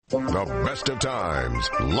The Best of Times,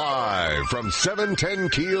 live from 710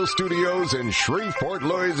 Keel Studios in Shreveport,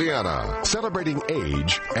 Louisiana. Celebrating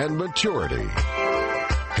age and maturity.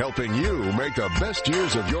 Helping you make the best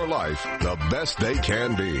years of your life the best they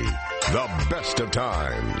can be. The Best of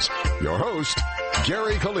Times. Your host,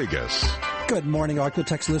 Gary Calligas. Good morning,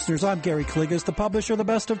 Architects listeners. I'm Gary Calligas, the publisher of the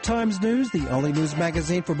Best of Times News, the only news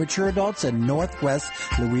magazine for mature adults in Northwest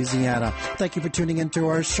Louisiana. Thank you for tuning into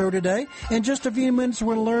our show today. In just a few minutes,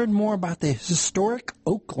 we'll learn more about the historic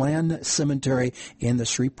Oakland Cemetery in the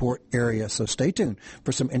Shreveport area. So stay tuned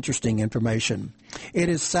for some interesting information. It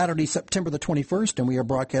is Saturday, September the 21st, and we are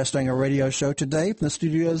broadcasting a radio show today from the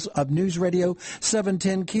studios of News Radio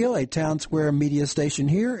 710 Keel, a town square media station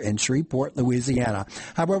here in Shreveport, Louisiana.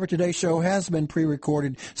 However, today's show has been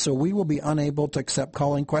pre-recorded, so we will be unable to accept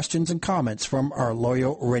calling questions and comments from our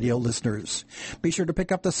loyal radio listeners. Be sure to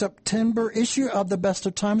pick up the September issue of the Best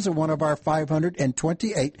of Times at one of our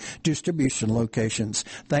 528 distribution locations.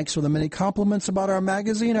 Thanks for the many compliments about our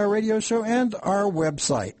magazine, our radio show, and our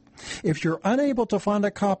website. If you're unable to find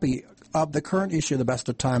a copy of the current issue of the Best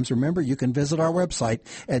of Times, remember you can visit our website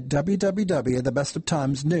at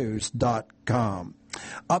www.thebestoftimesnews.com.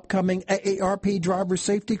 Upcoming AARP driver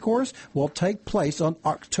safety course will take place on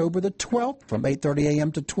October the 12th from 8:30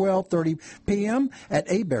 a.m. to 12:30 p.m. at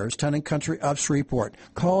Abears Town and Country of Shreveport.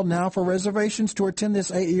 Call now for reservations to attend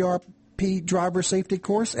this AARP driver safety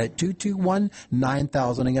course at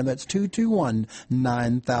 221-9000. Again, that's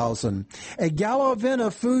 221-9000. A gala event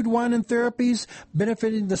of food, wine, and therapies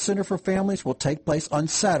benefiting the Center for Families will take place on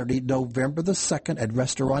Saturday, November the 2nd at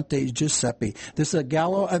Restaurante Giuseppe. This is a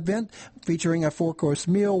gala event featuring a 4-course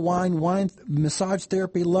meal, wine, massage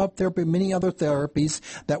therapy, love therapy, many other therapies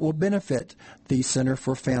that will benefit the Center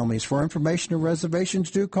for Families. For information and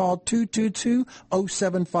reservations, do call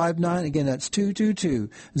 222-0759. Again, that's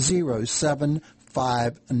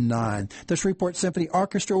 222-0759. The Shreveport Symphony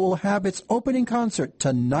Orchestra will have its opening concert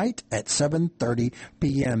tonight at 7:30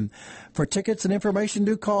 p.m. For tickets and information,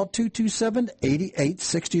 do call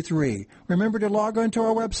 227-8863. Remember to log on to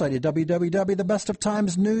our website at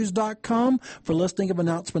www.thebestoftimesnews.com for listing of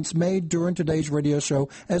announcements made during today's radio show,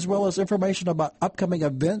 as well as information about upcoming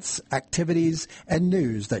events, activities, and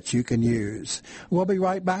news that you can use. We'll be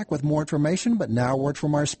right back with more information, but now a word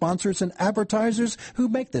from our sponsors and advertisers who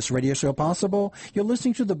make this radio show possible. You're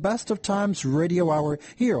listening to the Best of Times Radio Hour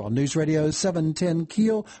here on News Radio 710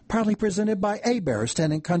 Keel, proudly presented by Abears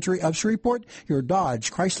Town and Country of Shreveport, your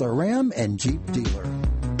Dodge, Chrysler, Ram, and Jeep dealer.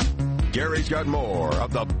 Gary's got more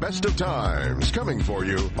of the Best of Times coming for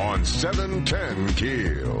you on 710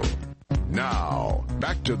 Keel. Now,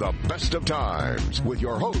 back to the Best of Times with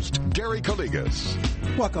your host, Gary Calligas.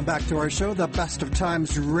 Welcome back to our show, the Best of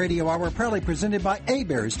Times Radio Hour, proudly presented by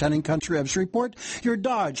Abears Town and Country of Shreveport, your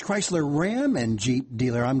Dodge, Chrysler, Ram, and Jeep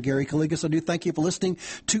dealer. I'm Gary Calligas. I do thank you for listening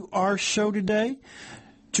to our show today.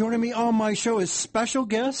 Joining me on my show as special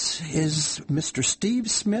guests is Mr. Steve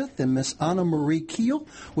Smith and Miss Anna Marie Keel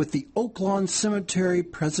with the Oakland Cemetery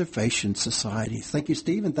Preservation Society. Thank you,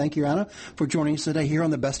 Steve, and thank you, Anna, for joining us today here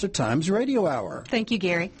on the Best of Times Radio Hour. Thank you,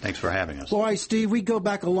 Gary. Thanks for having us. Boy, Steve, we go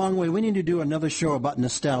back a long way. We need to do another show about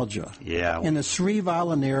nostalgia. Yeah. In the Shreve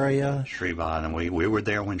Island area. Shreve Island. We were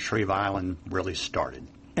there when Shreve Island really started.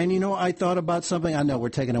 And, you know, I thought about something. I know we're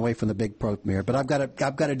taking away from the big premiere, but I've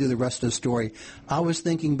got to do the rest of the story. I was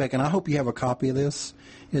thinking back, and I hope you have a copy of this,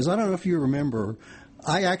 is I don't know if you remember,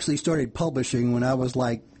 I actually started publishing when I was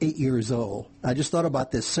like 8 years old. I just thought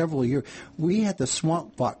about this several years. We had the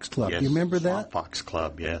Swamp Fox Club. Yes, You remember that? Swamp Fox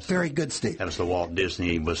Club, yes. Very good, Steve. That was the Walt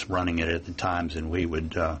Disney was running it at the times, and we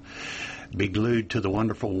would be glued to the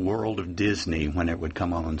wonderful world of Disney when it would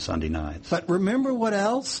come on Sunday nights. But remember what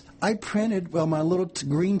else? I printed, my little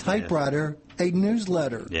green typewriter, a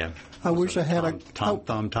newsletter. Yeah. I wish I had Tom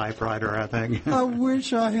Thumb typewriter, I think. I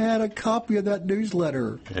wish I had a copy of that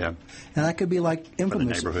newsletter. Yeah. And I could be like infamous. For the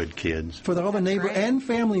neighborhood kids. For all the neighbor and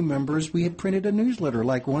family members, we had printed a newsletter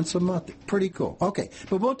like once a month. Pretty cool. Okay.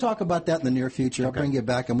 But we'll talk about that in the near future. I'll bring you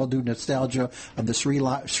back and we'll do nostalgia of the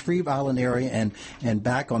Shreve Island area and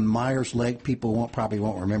back on Myers Lake. People probably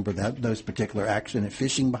won't remember those particular action and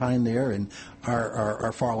fishing behind there and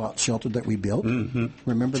our fallout shelter that we built. Mm-hmm.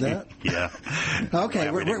 Remember that? Yeah. Okay.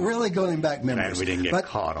 We're really going back memories. We didn't get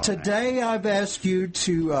caught on today that. I've asked you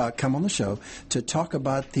to come on the show to talk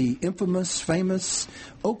about the infamous, famous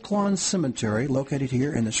Oakland Cemetery located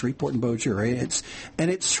here in the Shreveport and Bossier area. It's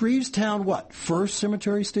Shrevetown, first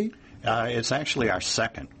cemetery, Steve? It's actually our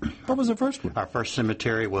second. What was the first one? Our first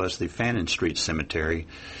cemetery was the Fannin Street Cemetery,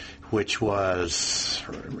 which was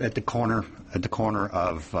at the corner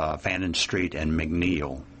of Fannin Street and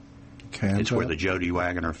McNeil. Okay, it's where the Jody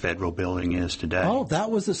Wagoner Federal Building is today. Oh,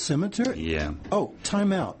 that was a cemetery? Yeah. Oh,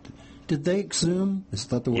 time out. Did they exhume? Is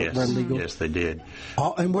that the word legal? Yes, they did.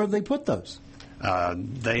 Oh, and where did they put those?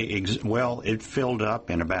 It filled up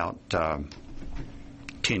in about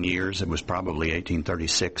 10 years. It was probably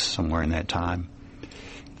 1836, somewhere in that time.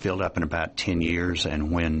 Filled up in about 10 years,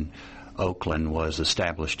 and when Oakland was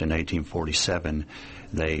established in 1847,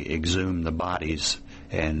 they exhumed the bodies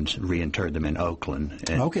and reinterred them in Oakland.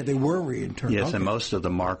 And okay, they were reinterred. Yes, okay. and most of the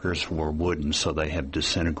markers were wooden, so they have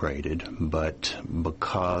disintegrated. But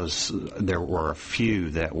because there were a few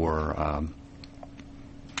that were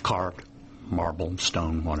carved, marble,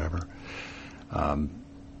 stone, whatever,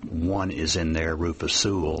 one is in there, Rufus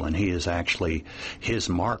Sewell, and he is actually, his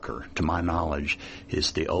marker, to my knowledge,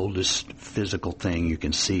 is the oldest physical thing you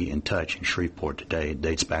can see and touch in Shreveport today. It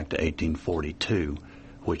dates back to 1842,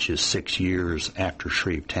 which is 6 years after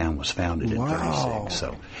Shrevetown was founded in 36.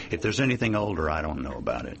 So if there's anything older, I don't know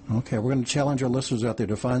about it. Okay, we're going to challenge our listeners out there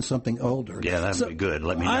to find something older. Yeah, that'd be good.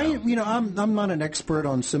 Let me know. I'm not an expert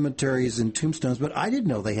on cemeteries and tombstones, but I didn't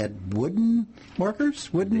know they had wooden markers.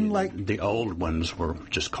 The old ones were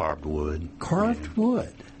just carved wood. Carved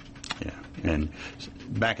wood. Yeah, and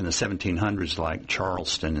back in the 1700s, like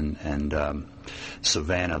Charleston and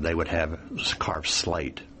Savannah, they would have carved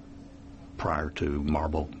slate prior to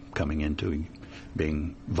marble coming into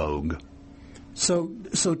being vogue. So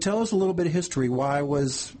tell us a little bit of history. Why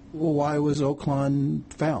was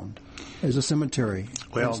Oakland found as a cemetery?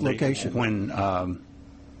 Well, its location. When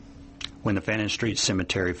the Fannin Street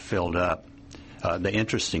Cemetery filled up, the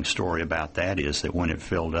interesting story about that is that when it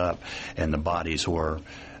filled up and the bodies were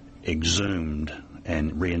exhumed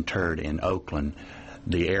and reinterred in Oakland,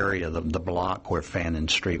 the area, the block where Fannin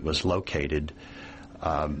Street was located,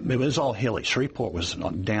 it was all hilly. Shreveport was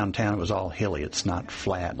downtown. It was all hilly. It's not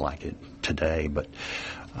flat like it today, but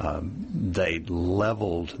they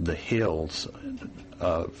leveled the hills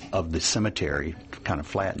of the cemetery kind of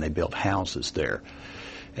flat, and they built houses there.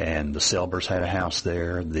 And the Selbers had a house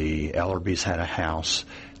there. The Ellerbys had a house.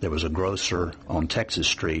 There was a grocer on Texas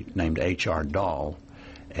Street named H.R. Dahl,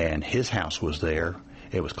 and his house was there.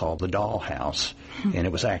 It was called the Dahl House, and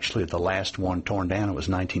it was actually the last one torn down. It was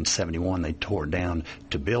 1971. They tore it down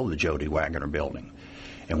to build the Jody Wagoner building.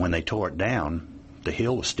 And when they tore it down, the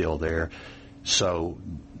hill was still there, so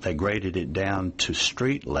they graded it down to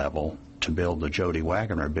street level to build the Jody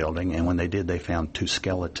Wagoner building, and when they did, they found two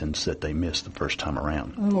skeletons that they missed the first time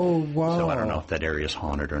around. Oh, wow. So I don't know if that area is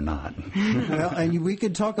haunted or not. Well, and we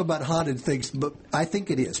could talk about haunted things, but I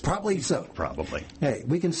think it is. Probably so. Probably. Hey,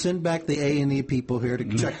 we can send back the A&E people here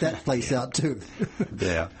to check that place out, too.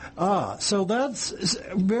 Yeah. So that's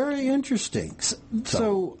very interesting.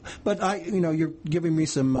 So, but you're giving me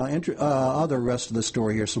some other rest of the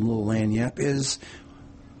story here, some little lagniappe, is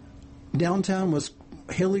downtown was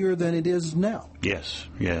hillier than it is now. Yes.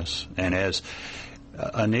 And as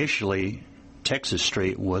initially, Texas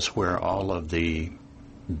Street was where all of the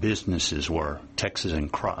businesses were, Texas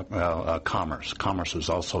and Commerce. Commerce was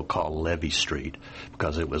also called Levee Street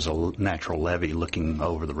because it was a natural levee looking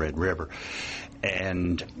over the Red River.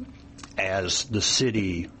 And as the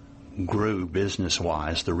city grew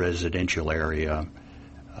business-wise, the residential area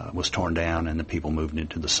was torn down and the people moved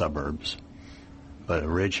into the suburbs. But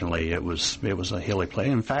originally it was a hilly place.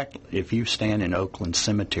 In fact, if you stand in Oakland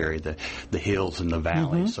Cemetery, the hills and the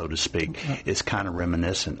valley, so to speak, it's kind of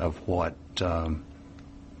reminiscent of what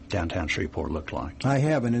downtown Shreveport looked like. I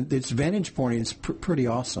have, and its vantage point is pretty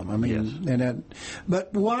awesome. I mean, yes.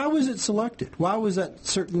 But why was it selected? Why was that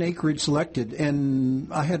certain acreage selected?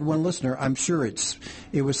 And I had one listener. I'm sure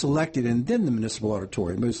it was selected, and then the municipal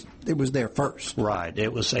auditorium it was there first. Right.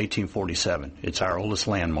 It was 1847. It's our oldest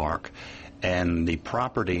landmark. And the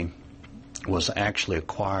property was actually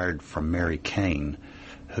acquired from Mary Kane,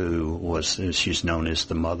 who she's known as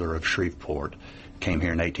the mother of Shreveport, came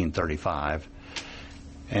here in 1835.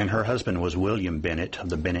 And her husband was William Bennett of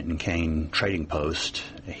the Bennett and Kane Trading Post.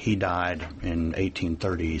 He died in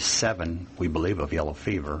 1837, we believe, of yellow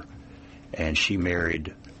fever. And she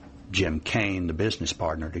married Jim Kane, the business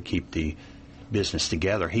partner, to keep the business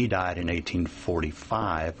together. He died in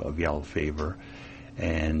 1845 of yellow fever.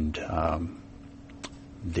 And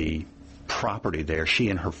the property there, she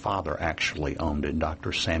and her father actually owned it,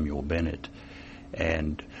 Dr. Samuel Bennett.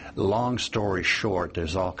 And long story short,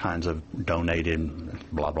 there's all kinds of donated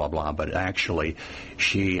blah, blah, blah, but actually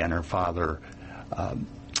she and her father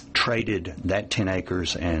traded that 10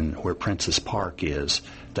 acres and where Princess Park is,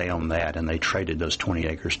 they own that, and they traded those 20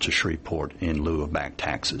 acres to Shreveport in lieu of back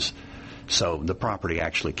taxes. So the property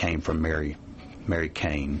actually came from Mary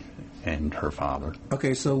Kane and her father.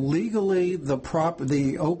 Okay, so legally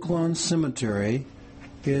the Oakland Cemetery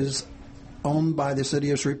is owned by the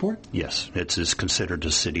city of Shreveport? Yes, it's considered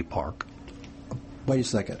a city park. Wait a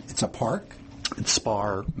second. It's a park?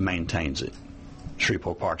 SPAR maintains it.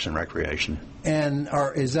 Shreveport Parks and Recreation. And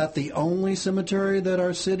is that the only cemetery that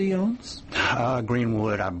our city owns?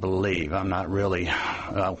 Greenwood, I believe. I'm not really.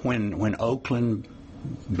 When Oakland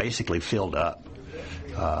basically filled up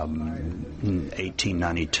in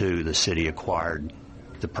 1892, the city acquired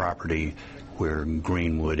the property where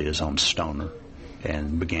Greenwood is on Stoner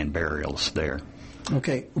and began burials there.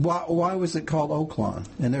 Okay, why was it called Oakland?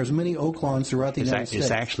 And there's many Oaklands throughout the United States.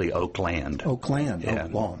 It's actually Oakland. Oakland, yeah.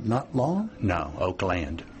 Oakland, not lawn? No,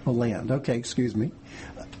 Oakland. Oh, land. Okay, excuse me.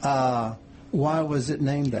 Why was it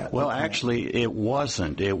named that? Well, actually, it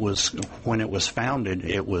wasn't. It was when it was founded.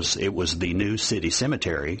 It was the new city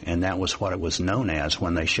cemetery, and that was what it was known as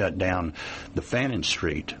when they shut down the Fannin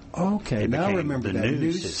Street. Okay, now I remember the that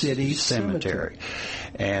new city cemetery.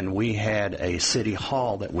 And we had a city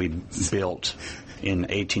hall that we built in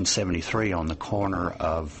 1873 on the corner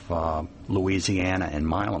of Louisiana and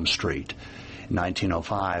Milam Street. In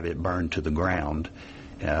 1905, it burned to the ground.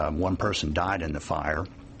 One person died in the fire.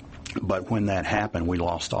 But when that happened, we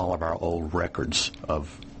lost all of our old records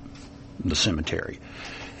of the cemetery.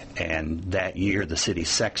 And that year, the city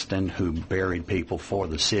sexton, who buried people for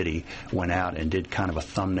the city, went out and did kind of a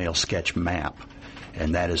thumbnail sketch map.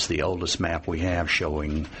 And that is the oldest map we have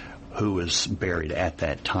showing who was buried at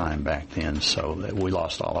that time back then. So we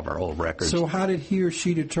lost all of our old records. So how did he or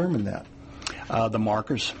she determine that? The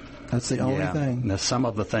markers. That's the only thing. Now, some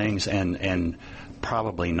of the things, and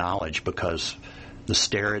probably knowledge, because the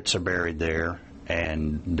Sterretts are buried there,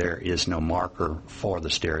 and there is no marker for the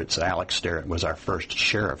Sterretts. Alex Sterrett was our first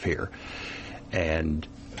sheriff here, and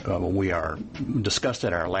we are discussed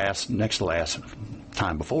at our next to last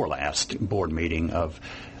time before last board meeting of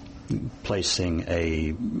placing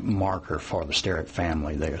a marker for the Sterrett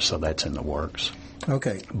family there, so that's in the works.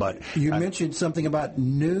 Okay, but you mentioned something about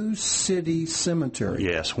New City Cemetery.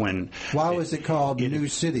 Yes, why was it called New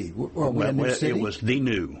City? New City? It was the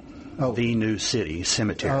New City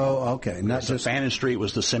Cemetery. Oh, okay. Not so just Fannin Street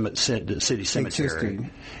was the city cemetery,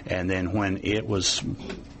 existing. And then when it was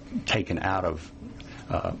taken out of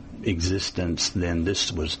existence, then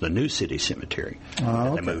this was the New City Cemetery. Oh,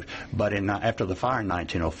 okay. They moved. But after the fire in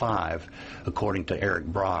 1905, according to Eric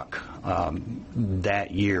Brock,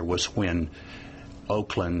 that year was when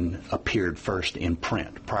Oakland appeared first in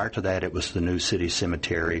print. Prior to that, it was the New City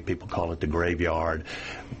Cemetery. People call it the graveyard.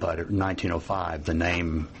 But in 1905, the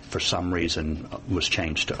name, for some reason, was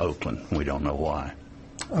changed to Oakland. We don't know why.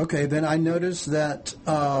 Okay, then I noticed that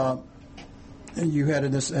you had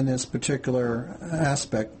in this particular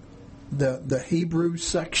aspect, the Hebrew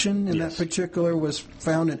section in that particular was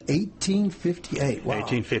found in 1858. Wow.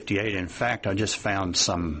 1858. In fact, I just found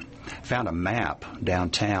a map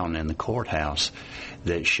downtown in the courthouse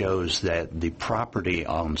that shows that the property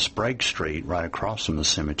on Sprague Street, right across from the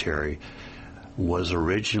cemetery, was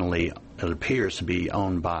originally, it appears to be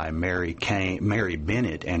owned by Mary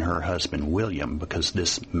Bennett and her husband William, because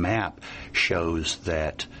this map shows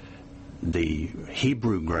that the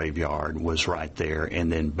Hebrew graveyard was right there,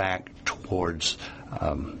 and then back towards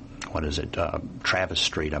Travis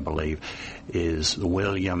Street, I believe, is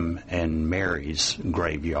William and Mary's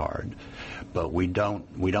graveyard. But we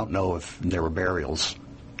don't know if there were burials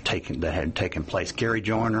that had taken place. Gary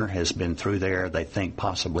Joyner has been through there. They think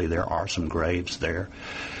possibly there are some graves there.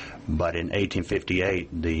 But in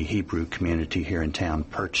 1858, the Hebrew community here in town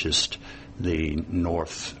purchased the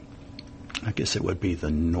northeast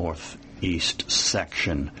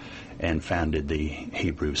section and founded the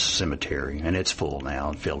Hebrew Cemetery. And it's full now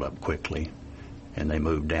and filled up quickly. And they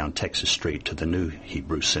moved down Texas Street to the new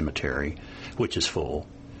Hebrew Cemetery, which is full.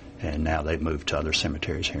 And now they've moved to other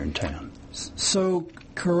cemeteries here in town. So,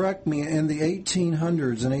 correct me, in the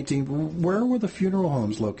 1800s and where were the funeral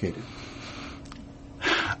homes located?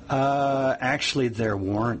 Actually, there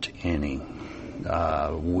weren't any.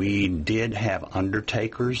 We did have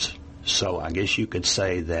undertakers, so I guess you could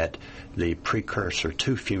say that the precursor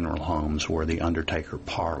to funeral homes were the undertaker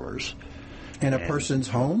parlors. In a person's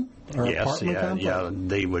home? Or apartment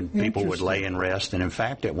complex? People would lay and rest, and in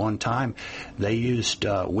fact, at one time, they used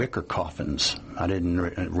wicker coffins. I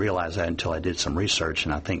didn't realize that until I did some research,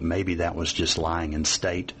 and I think maybe that was just lying in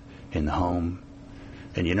state in the home.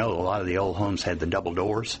 And a lot of the old homes had the double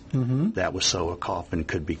doors. Mm-hmm. That was so a coffin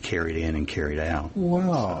could be carried in and carried out.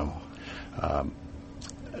 Wow. So,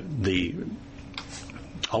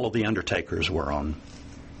 all of the undertakers were on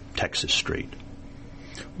Texas Street.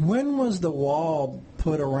 When was the wall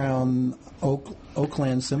put around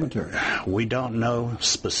Oakland Cemetery? We don't know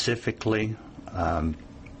specifically.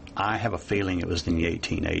 I have a feeling it was in the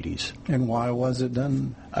 1880s. And why was it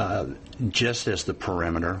done? Just as the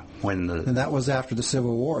perimeter. And that was after the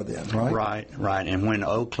Civil War then, right? Right. And when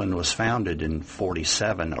Oakland was founded in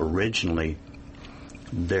 47, originally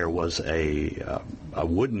there was a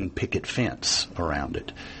wooden picket fence around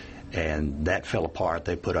it. And that fell apart.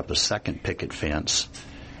 They put up a second picket fence,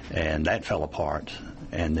 and that fell apart.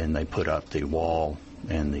 And then they put up the wall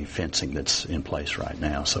and the fencing that's in place right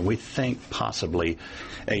now. So we think possibly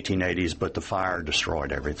 1880s, but the fire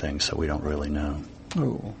destroyed everything, so we don't really know.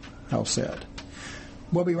 Oh, how sad.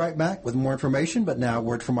 We'll be right back with more information, but now a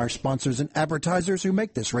word from our sponsors and advertisers who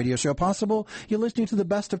make this radio show possible. You're listening to the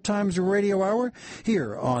Best of Times Radio Hour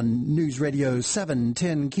here on News Radio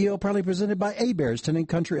 710 Keel, proudly presented by Hebert's Town &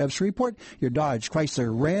 Country of Shreveport, your Dodge, Chrysler,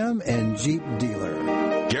 Ram, and Jeep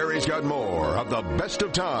dealer. Gary's got more of the Best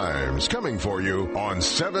of Times coming for you on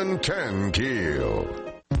 710 Keel.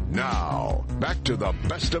 Now, back to the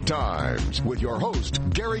Best of Times with your host,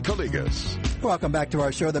 Gary Calligas. Welcome back to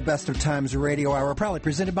our show, the Best of Times Radio Hour, proudly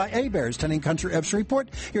presented by Hebert's Town & Country of Shreveport,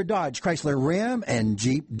 your Dodge, Chrysler, Ram, and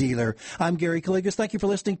Jeep dealer. I'm Gary Calligas. Thank you for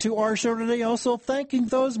listening to our show today. Also, thanking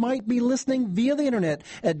those might be listening via the internet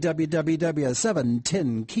at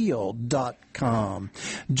www.710keel.com.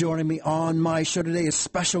 Joining me on my show today as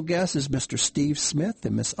special guest is Mr. Steve Smith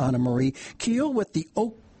and Miss Anna Marie Keel with the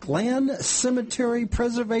Oakland Cemetery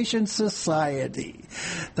Preservation Society.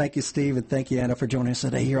 Thank you, Steve, and thank you, Anna, for joining us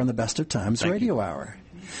today here on the Best of Times Radio Hour.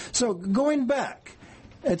 So, going back,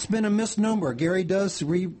 it's been a misnomer. Gary does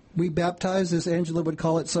rebaptize, as Angela would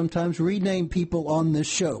call it sometimes, rename people on this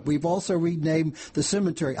show. We've also renamed the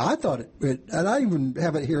cemetery. I thought and I even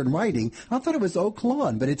have it here in writing, I thought it was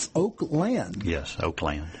Oaklawn, but it's Oakland. Yes,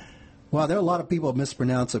 Oakland. Well, there are a lot of people who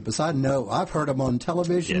mispronounce it, but I know I've heard them on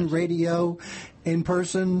television, radio, in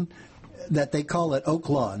person, that they call it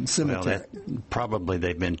Oaklawn Cemetery. Well, probably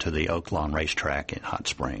they've been to the Oaklawn racetrack in Hot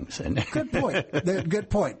Springs. Good point. Good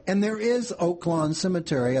point. And there is Oaklawn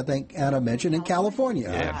Cemetery, I think Anna mentioned, in California.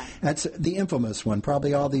 Yeah. That's the infamous one.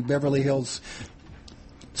 Probably all the Beverly Hills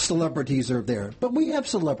celebrities are there. But we have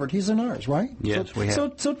celebrities in ours, right? Yes, we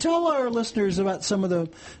have. So tell our listeners about some of the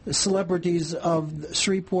celebrities of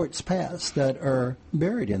Shreveport's past that are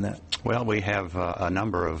buried in that. Well, we have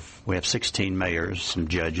we have 16 mayors and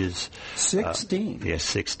judges. 16? Yes,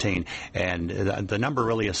 16. And the number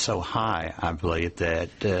really is so high, I believe,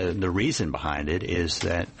 that the reason behind it is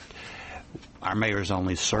that our mayors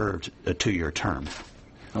only served a 2-year term.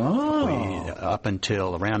 Oh. Up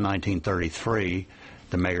until around 1933,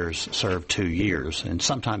 the mayors served 2 years, and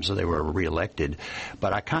sometimes they were reelected.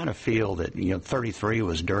 But I kind of feel that 33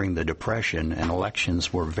 was during the Depression, and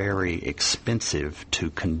elections were very expensive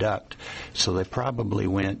to conduct, so they probably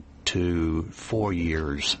went to 4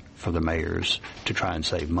 years for the mayors to try and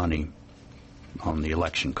save money on the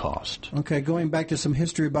election cost. Okay, going back to some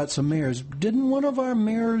history about some mayors, didn't one of our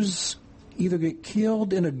mayors either get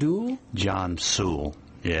killed in a duel? John Sewell,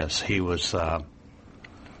 yes, he was our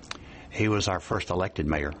first elected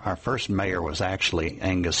mayor. Our first mayor was actually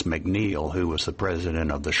Angus McNeil, who was the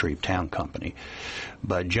president of the Shreve Town Company.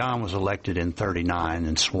 But John was elected in 39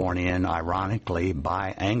 and sworn in, ironically,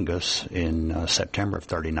 by Angus in September of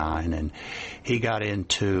 39. And he got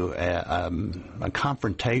into a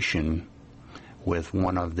confrontation with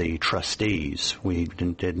one of the trustees. We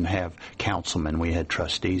didn't have councilmen. We had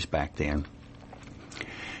trustees back then.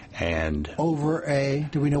 And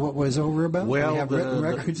do we know what was over about? Well, do we have written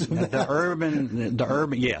records of that? The urban,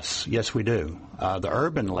 yes, we do. The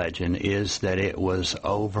urban legend is that it was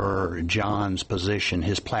over John's position,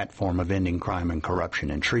 his platform of ending crime and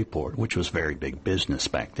corruption in Shreveport, which was very big business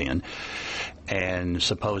back then. And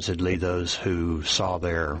supposedly those who saw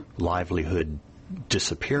their livelihood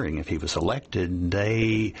disappearing if he was elected,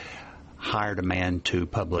 they hired a man to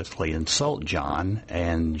publicly insult John,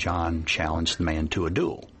 and John challenged the man to a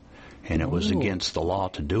duel. And it was against the law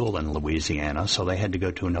to duel in Louisiana, so they had to go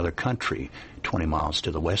to another country 20 miles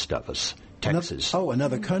to the west of us, Texas.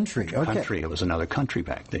 Another country. Okay. It was another country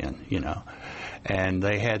back then, And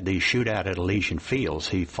they had the shootout at Elysian Fields.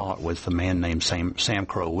 He fought with a man named Sam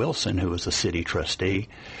Crow Wilson, who was the city trustee.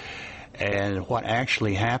 And what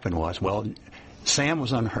actually happened was, Sam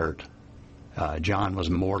was unhurt. John was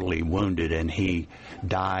mortally wounded, and he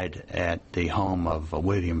died at the home of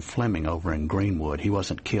William Fleming over in Greenwood. He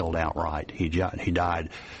wasn't killed outright. He died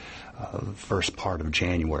first part of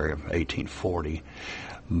January of 1840.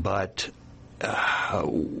 But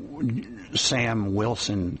Sam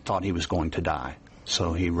Wilson thought he was going to die,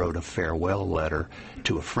 so he wrote a farewell letter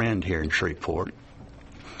to a friend here in Shreveport,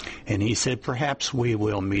 And he said, perhaps we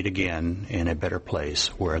will meet again in a better place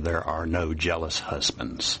where there are no jealous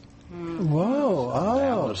husbands. Whoa! Oh,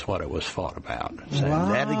 that was what it was fought about. So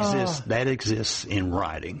wow. That exists in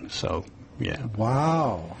writing. So, yeah.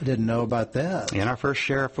 Wow! I didn't know about that. And our first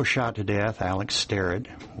sheriff was shot to death. Alex Sterrett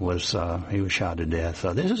was shot to death.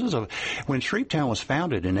 When Shrevetown was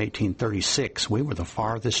founded in 1836. We were the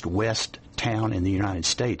farthest west town in the United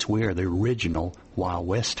States. We are the original Wild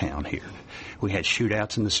West town here. We had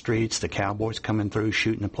shootouts in the streets. The cowboys coming through,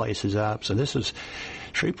 shooting the places up. So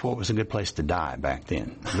Shreveport was a good place to die back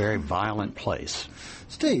then. A very violent place.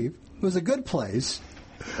 Steve, it was a good place.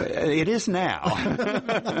 It is now.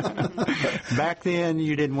 Back then,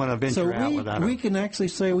 you didn't want to venture out without we can actually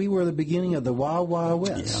say we were the beginning of the Wild Wild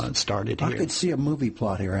West. Yeah, it started here. I could see a movie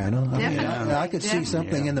plot here, Anna. I could see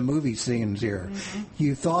something in the movie scenes here. Mm-hmm.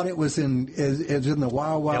 You thought it was in the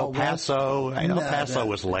Wild Wild West? El Paso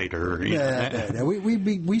was later.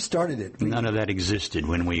 We started it. None of that existed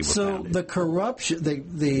when we were founded. So the corruption,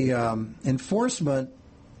 the enforcement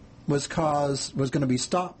was going to be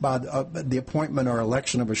stopped by the appointment or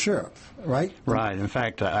election of a sheriff, right? Right. In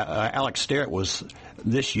fact, Alex Sterrett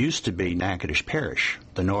this used to be Natchitoches Parish.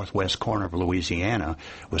 The northwest corner of Louisiana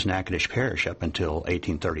was Natchitoches Parish up until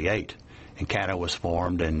 1838. And Caddo was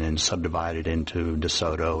formed and then subdivided into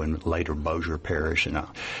DeSoto and later Bossier Parish.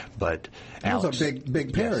 But Alex, was a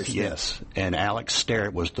big parish. Yes. And Alex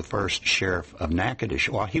Sterrett was the first sheriff of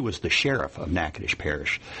Natchitoches. Well, he was the sheriff of Natchitoches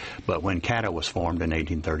Parish. But when Caddo was formed in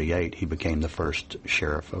 1838, he became the first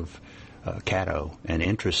sheriff of Caddo. And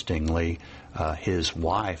interestingly, his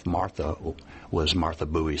wife, Martha, was Martha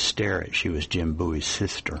Bowie Sterrett. She was Jim Bowie's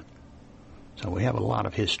sister. So we have a lot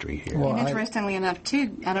of history here. Well, and interestingly enough,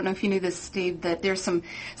 too, I don't know if you knew this, Steve, that there's some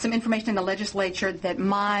information in the legislature that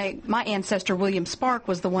my ancestor, William Spark,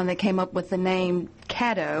 was the one that came up with the name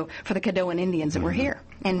Caddo for the Caddoan Indians that were here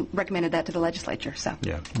and recommended that to the legislature. So,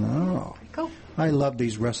 yeah. Oh. Cool. I love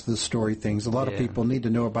these rest of the story things. A lot of people need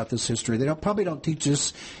to know about this history. They probably don't teach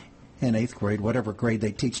us in 8th grade, whatever grade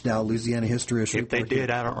they teach now, Louisiana history. If they did,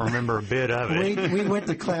 I don't remember a bit of it. We went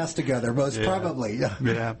to class together, most probably.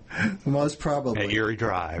 Yeah. Most probably. At Erie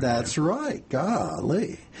Drive. That's right.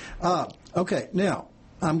 Golly. Okay, now,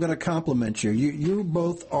 I'm going to compliment you. You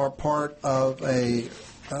both are part of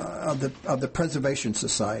the Preservation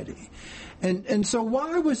Society. And so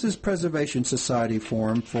why was this Preservation Society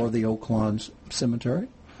formed for the Oakland Cemetery?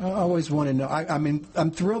 I always want to know. I mean, I'm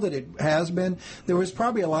thrilled that it has been. There was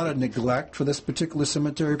probably a lot of neglect for this particular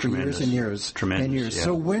cemetery for years and years. Tremendous. Yeah.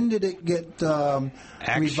 So when did it get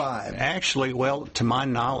revived? Actually, well, to my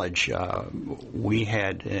knowledge, we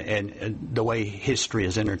had, and the way history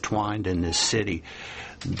is intertwined in this city,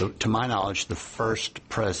 to my knowledge, the first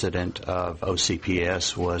president of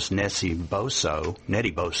OCPS was Nettie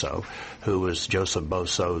Boso, who was Joseph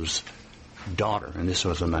Boso's daughter, and this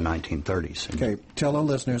was in the 1930s. Okay, tell our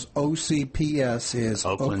listeners, OCPS is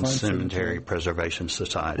Oakland Cemetery Preservation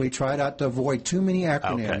Society. We try not to avoid too many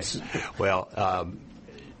acronyms. Okay. Well,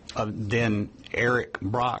 then Eric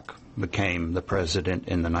Brock became the president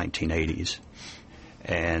in the 1980s,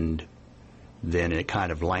 and then it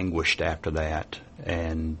kind of languished after that,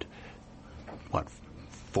 and 4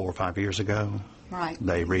 or 5 years ago? Right.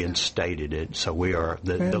 They reinstated it, so we are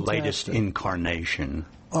the latest incarnation.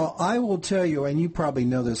 I will tell you, and you probably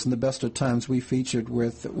know this, in the Best of Times we featured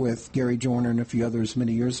with Gary Joyner and a few others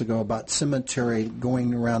many years ago about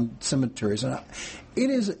going around cemeteries. And it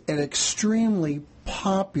is an extremely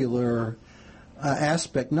popular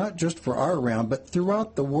aspect, not just for our round, but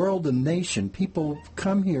throughout the world and nation. People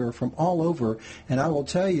come here from all over, and I will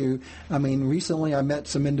tell you, I mean, recently I met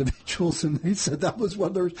some individuals, and they said that was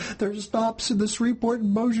one of their stops in the Shreveport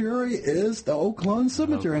and Bossier area is the Oakland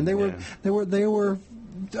Cemetery, and they were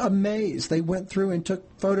amazed. They went through and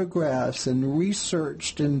took photographs and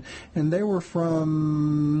researched, and they were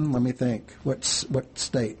from, let me think, what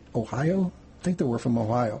state? Ohio? I think they were from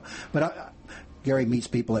Ohio. But Gary meets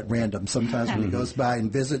people at random sometimes when he goes by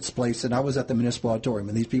and visits places. And I was at the municipal auditorium,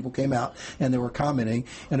 and these people came out, and they were commenting.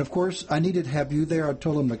 And, of course, I needed to have you there. I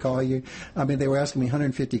told them to call you. I mean, they were asking me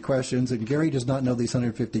 150 questions, and Gary does not know these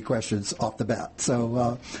 150 questions off the bat.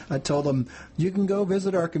 So I told them, you can go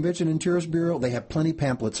visit our Convention and Tourist Bureau. They have plenty of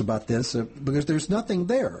pamphlets about this because there's nothing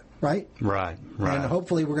there, right? Right. And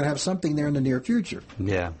hopefully we're going to have something there in the near future.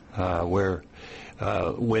 Yeah. We're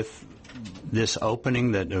with this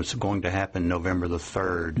opening that is going to happen November the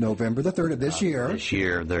 3rd. November the 3rd of this year. This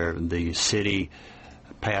year, the city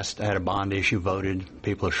had a bond issue, voted,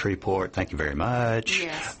 people of Shreveport, thank you very much,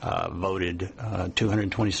 yes. Voted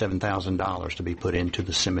 $227,000 to be put into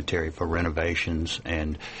the cemetery for renovations,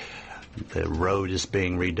 and The road is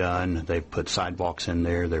being redone. They've put sidewalks in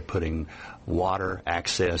there. They're putting water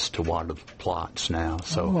access to water plots now.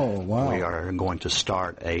 So we are going to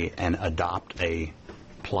start and adopt a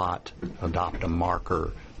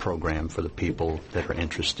marker program for the people that are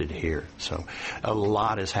interested here. So a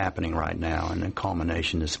lot is happening right now, and the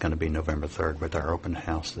culmination is going to be November 3rd with our open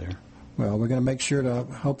house there. Well, we're going to make sure to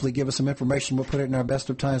hopefully give us some information. We'll put it in our Best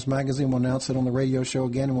of Times magazine. We'll announce it on the radio show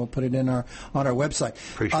again, and we'll put it in on our website.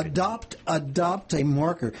 Adopt a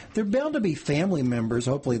marker. They're bound to be family members.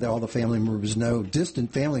 Hopefully, all the family members know,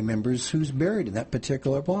 distant family members, who's buried in that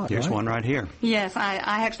particular plot. Here's one right here. Yes, I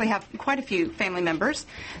actually have quite a few family members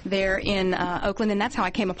there in Oakland, and that's how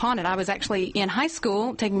I came upon it. I was actually in high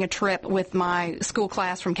school taking a trip with my school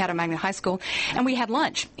class from Caddo Magnet High School, and we had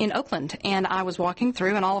lunch in Oakland, and I was walking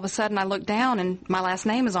through, and all of a sudden I looked down, and my last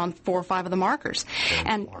name is on 4 or 5 of the markers.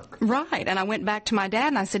 And I went back to my dad,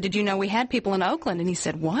 and I said, "Did you know we had people in Oakland?" And he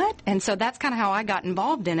said, "What?" And so that's kind of how I got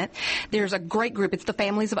involved in it. There's a great group. It's the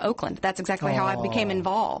Families of Oakland. That's exactly how I became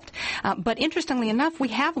involved. But interestingly enough, we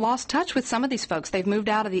have lost touch with some of these folks. They've moved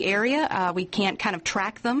out of the area. We can't kind of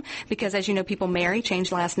track them because, as you know, people marry,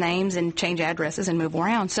 change last names, and change addresses and move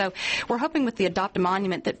around. So we're hoping with the Adopt a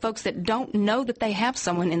Monument that folks that don't know that they have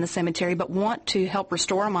someone in the cemetery but want to help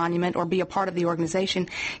restore a monument or be a part of the organization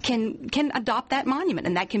can adopt that monument,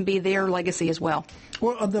 and that can be their legacy as well.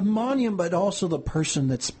 Well, the monument, but also the person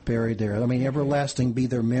that's buried there. I mean, everlasting be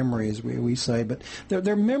their memories, we say, but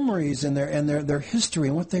their memories and their history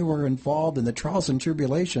and what they were involved in, the trials and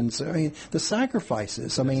tribulations. I mean, the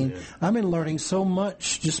sacrifices. I mean, I've been learning so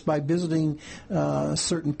much just by visiting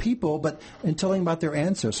certain people, and telling about their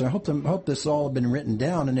ancestors. I hope this all have been written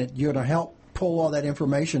down, and that you're going to help pull all that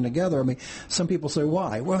information together. I mean, some people say,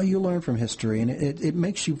 why? Well, you learn from history, and it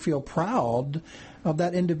makes you feel proud of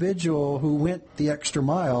that individual who went the extra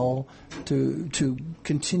mile to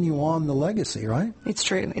continue on the legacy, right? It's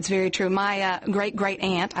true. It's very true. My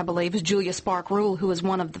great-great-aunt, I believe, is Julia Spark Rule, who was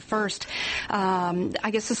one of the first,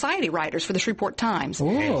 society writers for the Shreveport Times.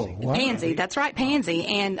 Oh, wow. Pansy. That's right, Pansy.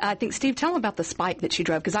 And I think, Steve, tell them about the spike that she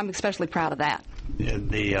drove, because I'm especially proud of that.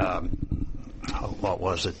 What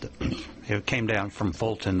was it? It came down from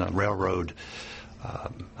Fulton, the railroad. I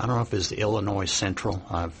don't know if it's the Illinois Central.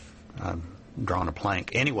 I've drawn a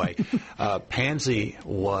blank. Anyway, Pansy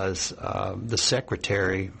was the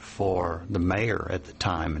secretary for the mayor at the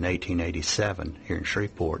time in 1887 here in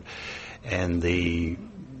Shreveport, and the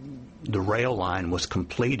rail line was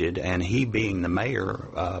completed, and he being the mayor,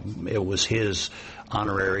 it was his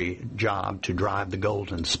honorary job to drive the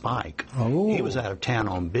Golden Spike. Oh. He was out of town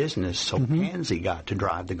on business, so Pansy got to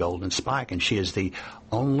drive the Golden Spike, and she is the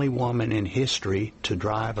only woman in history to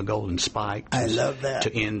drive a Golden Spike I love that.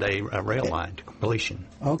 To end a rail line to completion.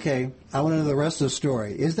 Okay, I want to know the rest of the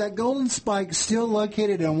story. Is that Golden Spike still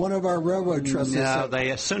located on one of our railroad trusses? No,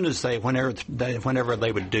 whenever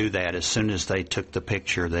they would do that, as soon as they took the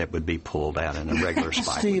picture, that would be pulled out in a regular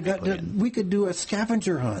Spike. Steve, we could do a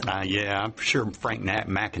scavenger hunt. Yeah, I'm sure Frank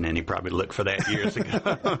McEnany probably looked for that years ago.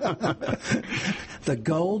 The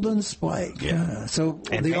Golden Spike. Yeah. So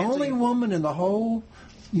and the Pansy, only woman in the whole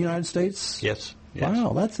United States? Yes.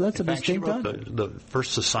 Wow, that's a distinct she wrote title. the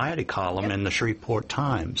first society column in the Shreveport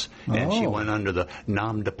Times, and she went under the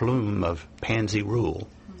nom de plume of Pansy Rule.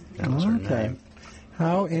 That was her name.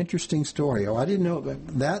 How interesting story. Oh, I didn't know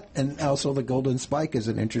that, and also the Golden Spike is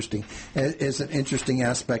an interesting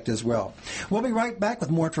aspect as well. We'll be right back with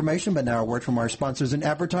more information, but now a word from our sponsors and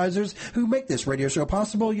advertisers who make this radio show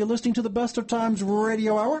possible. You're listening to the Best of Times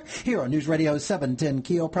Radio Hour here on News Radio 710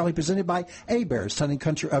 Keel, proudly presented by Hebert's Town and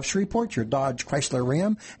Country of Shreveport, your Dodge, Chrysler,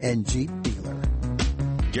 Ram, and Jeep dealer.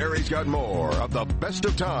 Gary's got more of the Best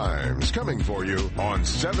of Times coming for you on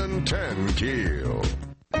 710 Keel.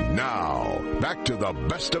 Now, back to the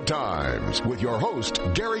Best of Times with your host,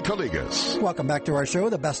 Gary Calligas. Welcome back to our show,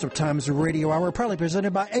 the Best of Times Radio Hour, proudly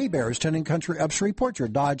presented by Hebert's Town and Country of Shreveport, your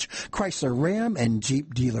Dodge, Chrysler, Ram, and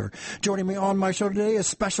Jeep dealer. Joining me on my show today as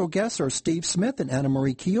special guests are Steve Smith and Anna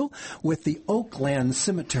Marie Keel with the Oakland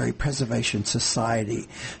Cemetery Preservation Society.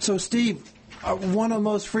 So, Steve, one of the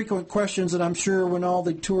most frequent questions that I'm sure when all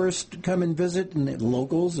the tourists come and visit, and the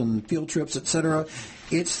locals and field trips, etc.,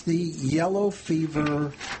 it's the yellow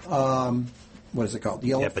fever, what is it called?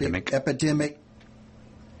 Yellow epidemic. Epidemic.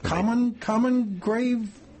 Common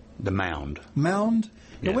grave? The mound. Mound?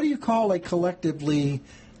 Yeah. Now, what do you call a collectively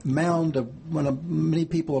mound of when many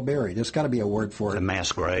people are buried? There's got to be a word for it. A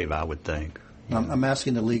mass grave, I would think. I'm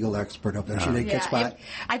asking the legal expert up there. Should they catch by?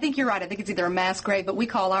 I think you're right. I think it's either a mass grave, but we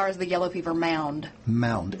call ours the yellow fever mound.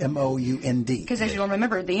 Mound, M-O-U-N-D. Because as you'll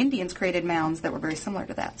remember, the Indians created mounds that were very similar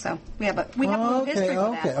to that. So we have a little history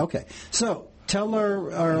with that. Okay. So Tell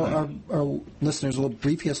our listeners a little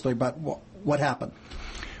brief history about what happened.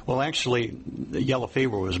 Well, actually, the yellow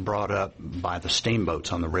fever was brought up by the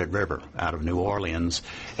steamboats on the Red River out of New Orleans,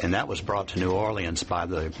 and that was brought to New Orleans by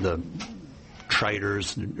the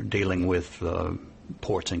traders dealing with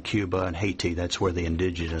ports in Cuba and Haiti. That's where the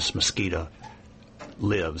indigenous mosquito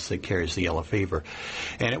lives that carries the yellow fever.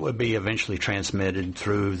 And it would be eventually transmitted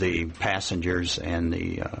through the passengers and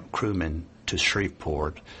the crewmen to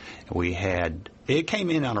Shreveport. It came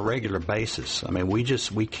in on a regular basis. I mean,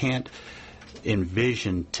 we can't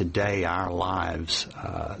envision today our lives.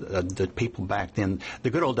 The people back then, the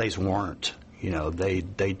good old days weren't. They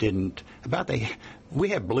didn't. We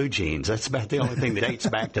have blue jeans. That's about the only thing that dates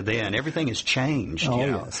back to then. Everything has changed.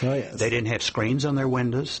 Yes. They didn't have screens on their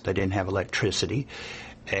windows. They didn't have electricity.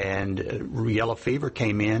 And yellow fever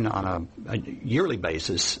came in on a yearly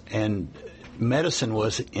basis. And medicine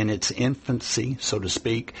was in its infancy, so to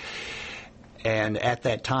speak. And at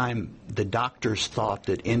that time, the doctors thought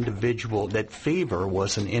that fever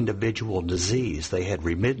was an individual disease. They had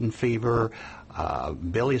remittent fever,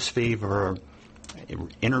 bilious fever,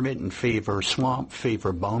 intermittent fever, swamp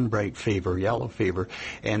fever, bone break fever, yellow fever,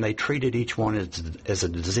 and they treated each one as a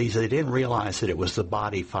disease. They didn't realize that it was the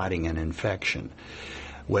body fighting an infection.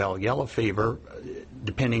 Well, yellow fever,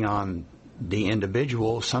 depending on the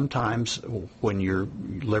individual, sometimes when your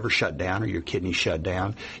liver shut down or your kidney shut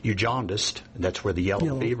down, you jaundiced. That's where the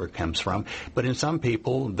yellow fever comes from. But in some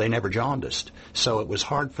people, they never jaundiced. So it was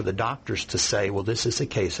hard for the doctors to say, well, this is a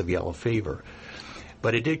case of yellow fever.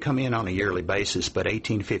 But it did come in on a yearly basis. But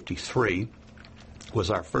 1853 was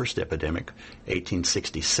our first epidemic.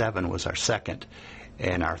 1867 was our second.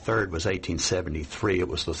 And our third was 1873. It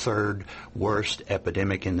was the third worst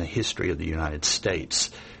epidemic in the history of the United States.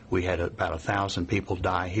 We had about 1,000 people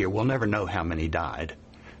die here. We'll never know how many died,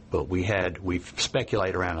 but we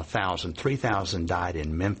speculate around 1,000. 3,000 died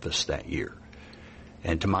in Memphis that year.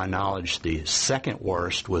 And to my knowledge, the second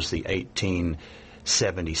worst was the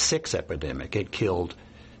 1876 epidemic. It killed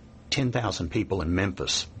 10,000 people in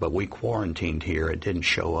Memphis, but we quarantined here. It didn't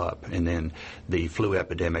show up. And then the flu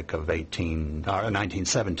epidemic of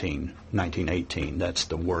 1917, 1918, that's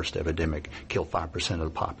the worst epidemic, killed 5% of the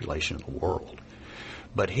population of the world.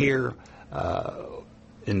 But here,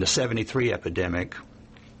 in the 73 epidemic,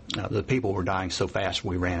 the people were dying so fast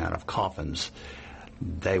we ran out of coffins.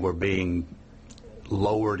 They were being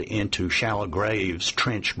lowered into shallow graves,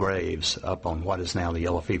 trench graves, up on what is now the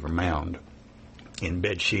Yellow Fever Mound, in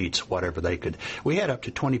bed sheets, whatever they could. We had up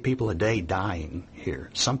to 20 people a day dying here,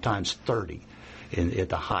 sometimes 30 at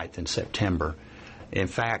the height in September. In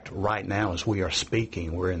fact, right now as we are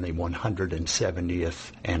speaking, we're in the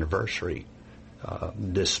 170th anniversary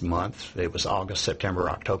this month. It was August, September,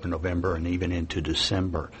 October, November, and even into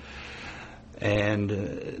December.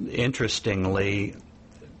 And interestingly,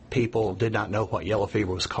 people did not know what yellow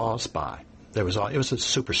fever was caused by. It was a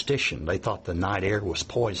superstition. They thought the night air was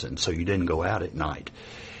poison, so you didn't go out at night.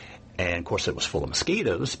 And, of course, it was full of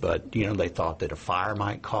mosquitoes, but, they thought that a fire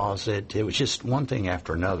might cause it. It was just one thing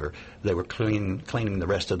after another. They were cleaning the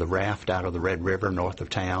rest of the raft out of the Red River north of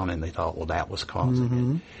town, and they thought, well, that was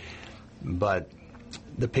causing it. But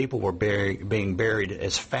the people were being buried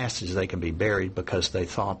as fast as they could be buried because they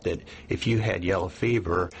thought that if you had yellow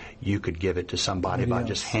fever, you could give it to somebody by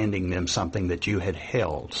just handing them something that you had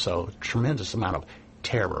held. So tremendous amount of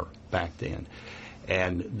terror back then.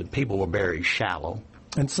 And the people were buried shallow.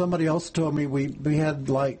 And somebody else told me we had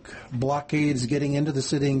like blockades getting into the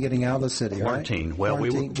city and getting out of the city, Quarantine. Right? Well,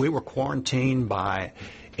 Quarantine. we were quarantined by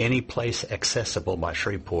any place accessible by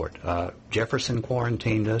Shreveport. Jefferson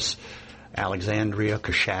quarantined us. Alexandria,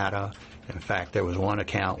 Coshada. In fact, there was one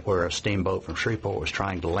account where a steamboat from Shreveport was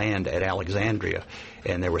trying to land at Alexandria,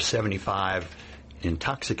 and there were 75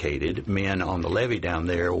 intoxicated men on the levee down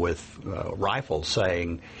there with rifles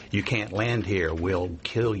saying, you can't land here, we'll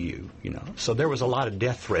kill you. So there was a lot of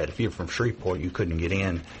death threat. If you're from Shreveport, you couldn't get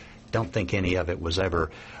in. Don't think any of it was ever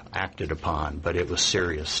acted upon, but it was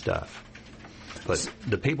serious stuff. But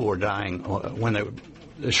the people were dying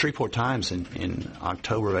the Shreveport Times in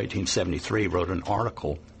October of 1873 wrote an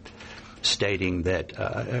article stating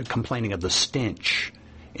that, complaining of the stench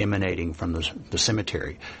emanating from the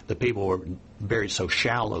cemetery. The people were buried so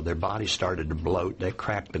shallow, their bodies started to bloat. They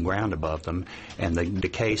cracked the ground above them, and the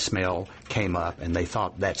decay smell came up, and they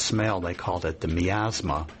thought that smell, they called it the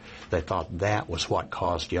miasma. They thought that was what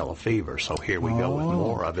caused yellow fever. So here we go with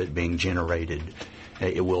more of it being generated.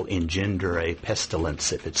 It will engender a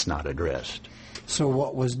pestilence if it's not addressed. So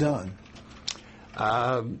what was done?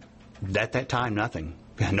 At that time, nothing.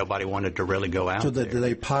 Nobody wanted to really go out there. Did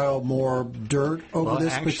they pile more dirt over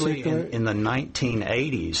this actually, particular? in the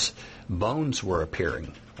 1980s, bones were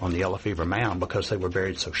appearing on the yellow fever mound because they were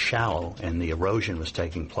buried so shallow and the erosion was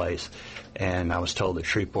taking place. And I was told that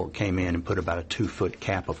Shreveport came in and put about a 2-foot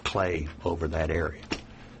cap of clay over that area.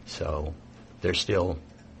 So there's still,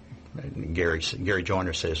 Gary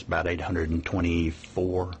Joyner says, about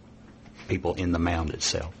 824 people in the mound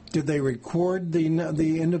itself. Did they record the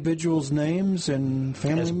individuals' names and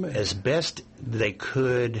family? As best they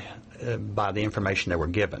could by the information they were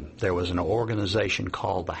given. There was an organization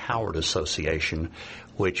called the Howard Association,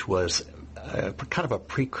 which was kind of a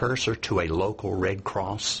precursor to a local Red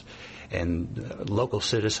Cross, and local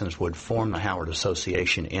citizens would form the Howard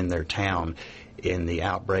Association in their town in the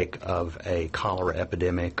outbreak of a cholera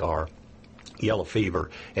epidemic or yellow fever,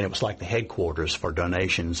 and it was like the headquarters for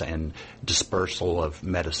donations and dispersal of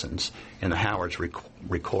medicines. And the Howards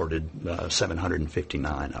recorded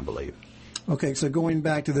 759, I believe. Okay, so going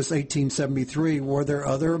back to this 1873, were there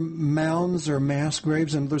other mounds or mass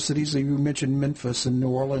graves in other cities? You mentioned Memphis and New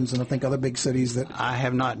Orleans and I think other big cities that... I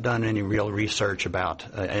have not done any real research about...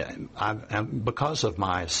 because of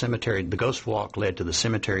my cemetery, the Ghost Walk led to the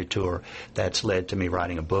cemetery tour. That's led to me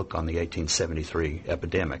writing a book on the 1873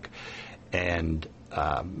 epidemic. And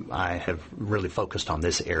I have really focused on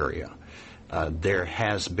this area. There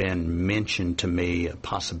has been mentioned to me a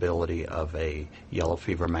possibility of a yellow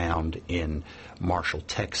fever mound in Marshall,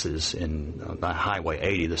 Texas, in Highway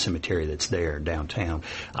 80, the cemetery that's there downtown.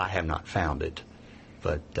 I have not found it,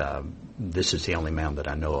 but this is the only mound that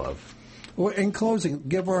I know of. Well, in closing,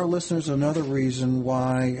 give our listeners another reason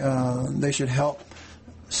why they should help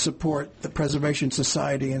support the Preservation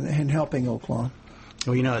Society in helping Oakland.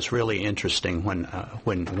 Well, you know, it's really interesting.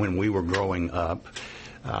 When we were growing up,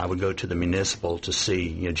 I would go to the municipal to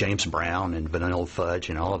see James Brown and Vanilla Fudge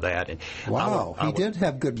and all of that. And wow, he did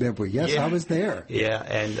have good memory. Yes, yeah, I was there. Yeah,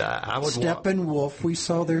 and I would Steppenwolf, we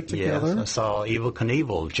saw there together. Yes, I saw Evel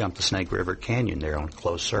Knievel jump the Snake River Canyon there on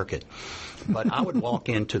closed circuit. But I would walk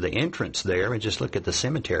into the entrance there and just look at the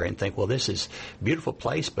cemetery and think, well, this is a beautiful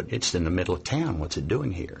place, but it's in the middle of town. What's it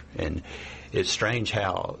doing here? And it's strange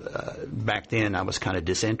how back then I was kind of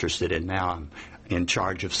disinterested, and now I'm in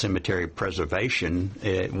charge of cemetery preservation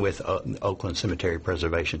with Oakland Cemetery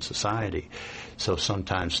Preservation Society. So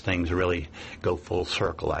sometimes things really go full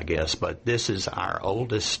circle, I guess. But this is our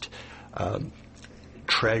oldest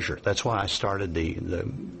treasure. That's why I started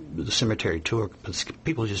the cemetery tour, because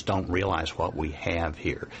people just don't realize what we have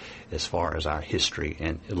here as far as our history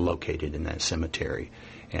and located in that cemetery.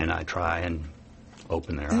 And I try and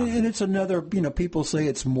open their eyes. And it's another, people say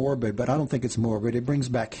it's morbid, but I don't think it's morbid. It brings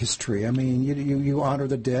back history. I mean, you honor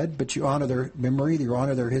the dead, but you honor their memory, you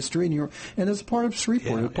honor their history, and it's part of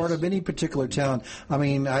Shreveport, it's part of any particular town. I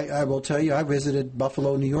mean, I will tell you, I visited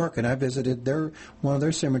Buffalo, New York, and I visited one of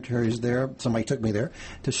their cemeteries there. Somebody took me there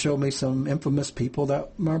to show me some infamous people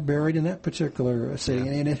that are buried in that particular city,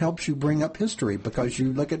 and it helps you bring up history because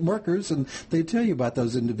you look at markers and they tell you about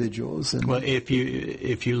those individuals. And well, if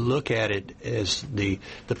you look at it as the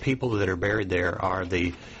people that are buried there are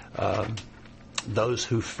those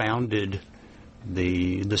who founded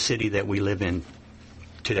the city that we live in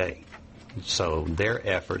today. So their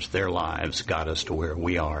efforts, their lives got us to where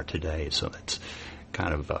we are today. So that's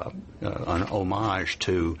kind of an homage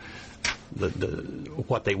to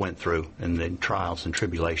what they went through and the trials and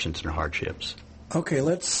tribulations and hardships. Okay,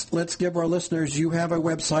 let's give our listeners, you have a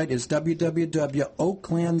website, it's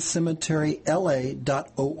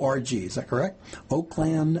www.oaklandcemeteryla.org. Is that correct?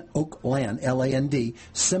 Oakland, L-A-N-D,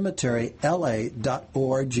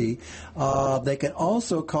 cemeteryla.org. They can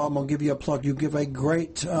also call them, I'll give you a plug, you give a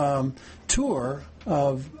great tour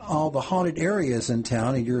of all the haunted areas in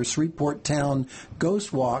town, and you're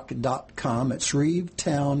ShreveportTownGhostWalk.com. It's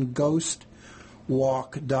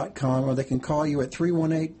ShrevetownGhostWalk.com, or they can call you at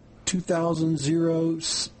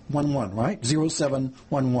 318-2000-011, right?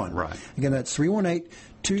 0711. Right. Again, that's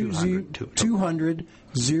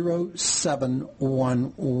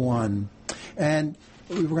 318-200-0711. And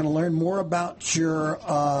we're going to learn more about your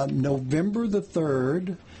November the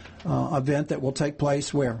 3rd event that will take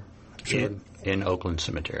place where? In Oakland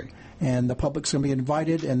Cemetery. And the public's going to be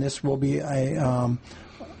invited, and this will be an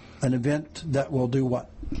event that will do what?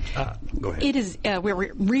 Go ahead. It is.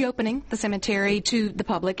 We're reopening the cemetery to the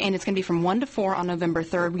public, and it's going to be from 1 to 4 on November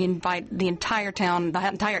 3rd. We invite the entire town, the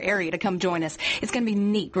entire area, to come join us. It's going to be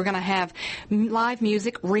neat. We're going to have live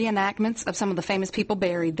music, reenactments of some of the famous people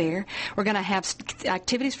buried there. We're going to have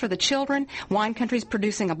activities for the children. Wine Country's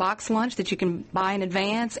producing a box lunch that you can buy in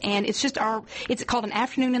advance, and it's just it's called an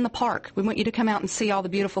afternoon in the park. We want you to come out and see all the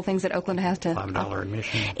beautiful things that Oakland has to $5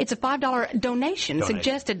 admission. It's a $5 donation,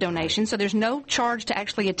 suggested donation. donation. So there's no charge to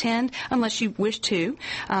actually attend unless you wish to.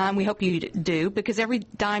 We hope you do, because every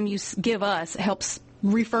dime you give us helps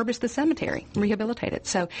refurbish the cemetery, rehabilitate it.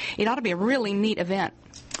 So it ought to be a really neat event.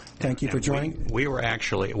 Thank you for joining. We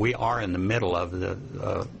are in the middle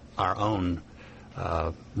of our own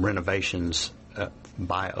renovations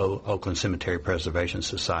by Oakland Cemetery Preservation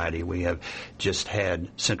Society. We have just had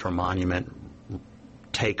Central Monument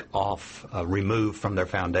remove from their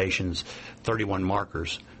foundations 31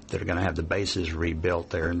 markers that are going to have the bases rebuilt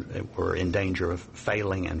there, and we're in danger of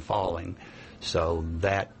failing and falling. So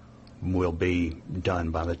that will be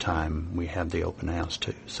done by the time we have the open house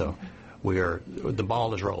too. So the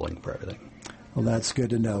ball is rolling for everything. Well, that's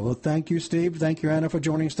good to know. Well, thank you, Steve. Thank you, Anna, for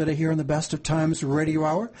joining us today here on the Best of Times Radio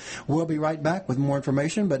Hour. We'll be right back with more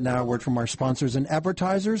information, but now a word from our sponsors and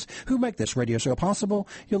advertisers who make this radio show possible.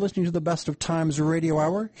 You're listening to the Best of Times Radio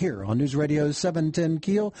Hour here on News Radio 710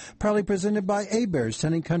 Keel, proudly presented by Heberts,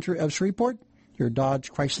 Town and Country of Shreveport, your Dodge,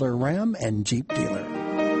 Chrysler, Ram, and Jeep dealer.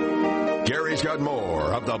 Gary's got more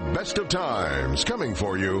of the Best of Times coming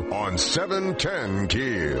for you on 710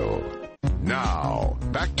 Keel. Now,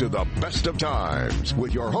 back to the Best of Times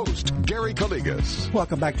with your host, Gary Calligas.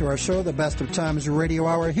 Welcome back to our show, the Best of Times Radio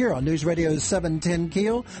Hour here on News Radio 710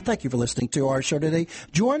 Keel. Thank you for listening to our show today.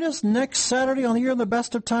 Join us next Saturday on here on the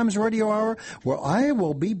Best of Times Radio Hour, where I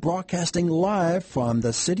will be broadcasting live from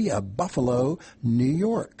the city of Buffalo, New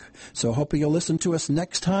York. So hoping you'll listen to us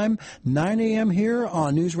next time, 9 a.m. here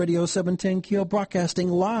on News Radio 710 Keel, broadcasting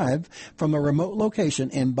live from a remote location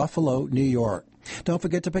in Buffalo, New York. Don't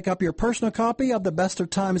forget to pick up your personal copy of the Best of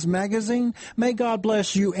Times magazine. May God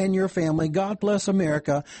bless you and your family. God bless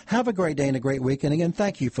America. Have a great day and a great week. And again,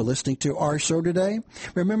 thank you for listening to our show today.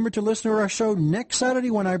 Remember to listen to our show next Saturday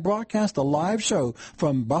when I broadcast a live show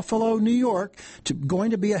from Buffalo, New York. Going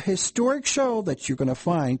to be a historic show that you're going to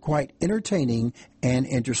find quite entertaining and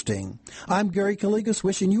interesting. I'm Gary Calligas,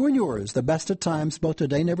 wishing you and yours the best of times both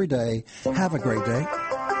today and every day. Have a great day.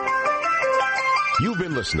 You've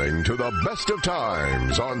been listening to the Best of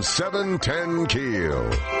Times on 710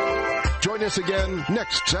 Keel. Join us again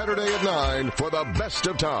next Saturday at 9 for the Best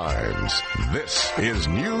of Times. This is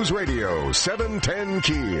News Radio 710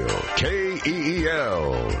 Keel,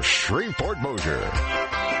 KEEL, Shreveport, Bossier.